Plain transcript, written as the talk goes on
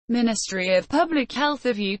Ministry of Public Health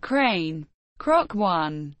of Ukraine. Krok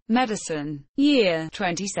 1. Medicine. Year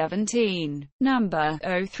 2017. Number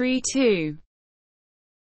 032.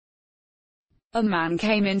 A man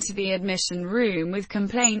came into the admission room with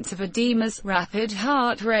complaints of edemas, rapid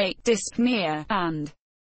heart rate, dyspnea, and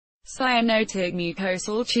cyanotic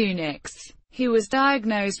mucosal tunics. He was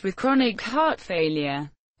diagnosed with chronic heart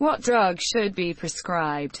failure. What drug should be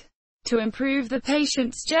prescribed to improve the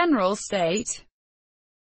patient's general state?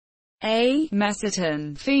 A.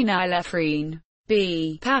 Mesaton, phenylephrine.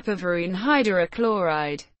 B. Papaverine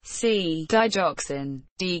hydrochloride. C. Digoxin.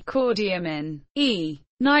 D. Cordiamin. E.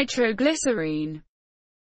 Nitroglycerine.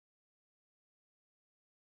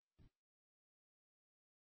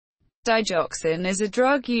 Digoxin is a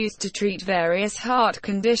drug used to treat various heart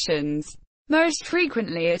conditions. Most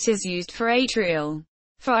frequently it is used for atrial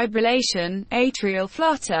fibrillation, atrial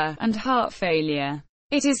flutter, and heart failure.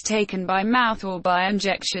 It is taken by mouth or by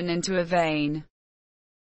injection into a vein.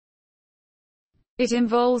 It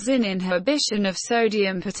involves in inhibition of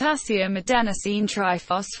sodium-potassium adenosine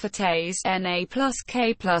triphosphatase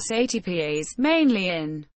Na+K+ ATPase, mainly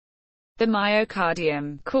in the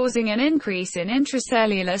myocardium, causing an increase in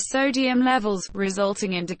intracellular sodium levels,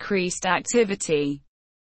 resulting in decreased activity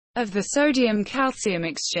of the sodium-calcium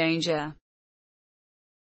exchanger.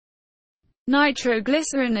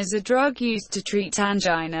 Nitroglycerin is a drug used to treat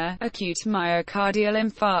angina, acute myocardial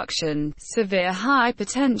infarction, severe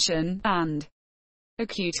hypertension, and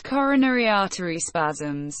acute coronary artery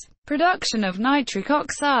spasms. Production of nitric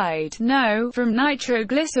oxide, NO, from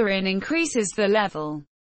nitroglycerin increases the level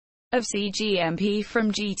of cGMP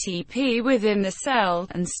from GTP within the cell,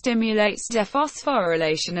 and stimulates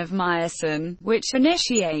dephosphorylation of myosin, which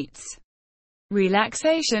initiates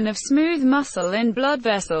relaxation of smooth muscle in blood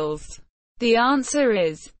vessels. The answer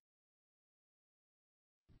is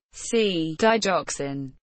C. Digoxin.